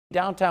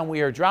Downtown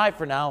we are dry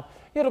for now.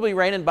 It'll be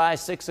raining by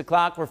 6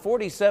 o'clock. We're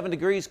 47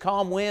 degrees,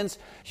 calm winds.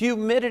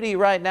 Humidity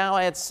right now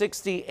at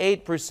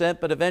 68%,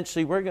 but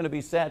eventually we're going to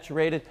be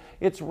saturated.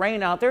 It's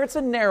rain out there. It's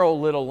a narrow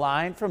little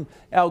line from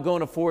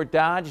Algona Fort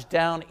Dodge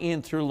down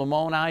in through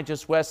Lamoni,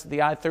 just west of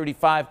the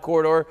I-35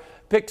 corridor.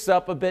 Picks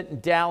up a bit in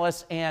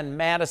Dallas and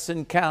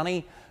Madison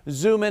County.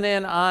 Zooming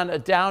in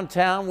on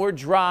downtown, we're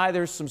dry.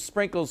 There's some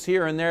sprinkles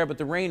here and there, but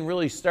the rain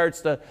really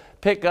starts to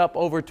pick up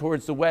over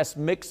towards the west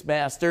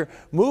Mixmaster.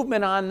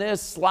 Movement on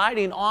this,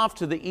 sliding off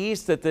to the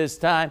east at this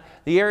time.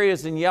 The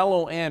areas in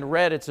yellow and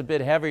red, it's a bit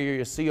heavier.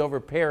 You see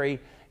over Perry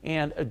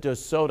and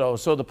DeSoto.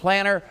 So the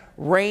planner,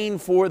 rain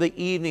for the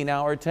evening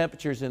hour.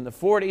 Temperatures in the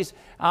 40s.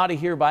 Out of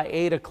here by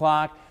 8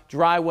 o'clock.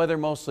 Dry weather,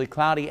 mostly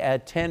cloudy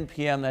at 10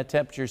 p.m. That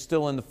temperature is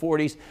still in the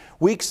 40s.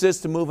 Weak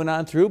system moving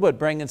on through, but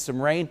bringing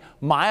some rain.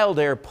 Mild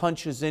air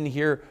punches in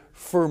here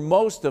for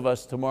most of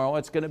us tomorrow.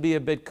 It's going to be a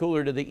bit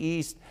cooler to the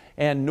east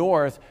and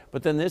north,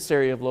 but then this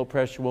area of low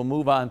pressure will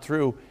move on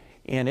through,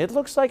 and it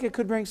looks like it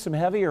could bring some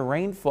heavier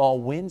rainfall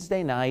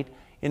Wednesday night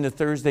into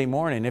Thursday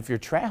morning. If you're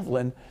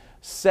traveling,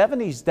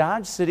 70s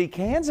Dodge City,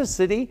 Kansas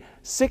City,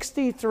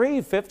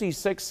 63,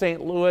 56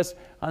 St. Louis.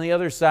 On the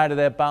other side of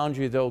that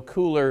boundary, though,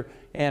 cooler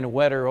and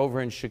wetter over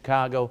in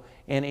Chicago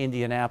and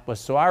Indianapolis.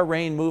 So our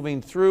rain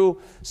moving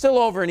through, still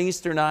over in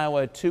eastern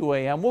Iowa at 2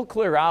 a.m. We'll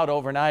clear out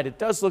overnight. It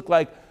does look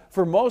like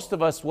for most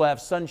of us we'll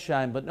have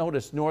sunshine, but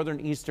notice northern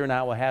eastern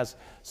Iowa has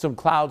some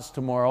clouds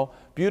tomorrow.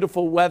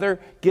 Beautiful weather,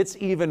 gets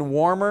even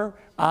warmer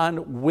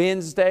on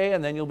Wednesday,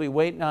 and then you'll be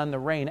waiting on the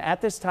rain. At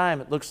this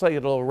time, it looks like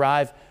it'll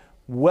arrive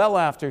well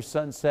after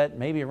sunset,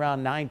 maybe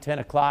around 9, 10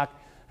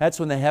 o'clock. That's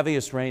when the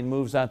heaviest rain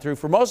moves on through.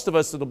 For most of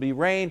us, it'll be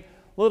rain,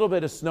 a little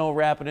bit of snow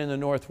wrapping in the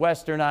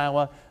northwestern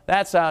Iowa.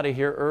 That's out of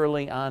here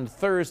early on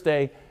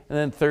Thursday, and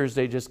then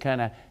Thursday just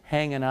kind of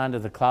hanging on to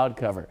the cloud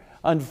cover.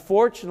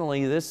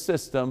 Unfortunately, this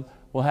system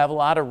will have a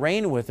lot of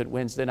rain with it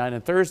Wednesday night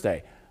and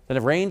Thursday. The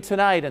rain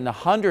tonight in the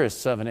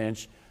hundredths of an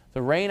inch.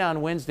 The rain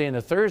on Wednesday and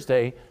the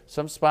Thursday,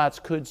 some spots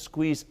could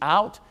squeeze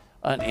out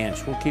an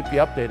inch. We'll keep you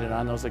updated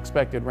on those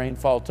expected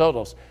rainfall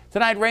totals.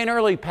 Tonight, rain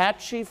early,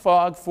 patchy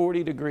fog,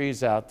 40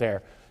 degrees out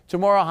there.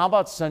 Tomorrow, how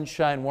about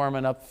sunshine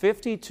warming up,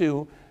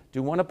 52.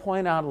 Do want to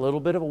point out a little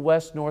bit of a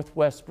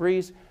west-northwest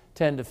breeze,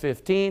 10 to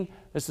 15.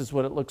 This is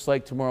what it looks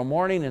like tomorrow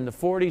morning in the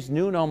 40s,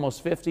 noon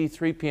almost 50,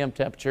 3 p.m.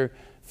 temperature,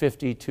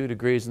 52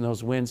 degrees, and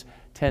those winds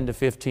 10 to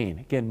 15.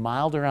 Again,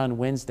 milder on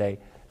Wednesday,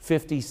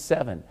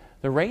 57.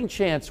 The rain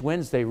chance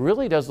Wednesday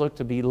really does look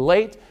to be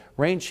late.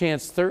 Rain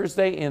chance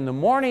Thursday in the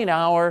morning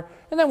hour,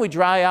 and then we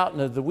dry out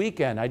into the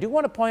weekend. I do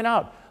want to point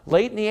out,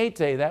 late in the 8th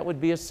day, that would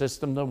be a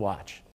system to watch.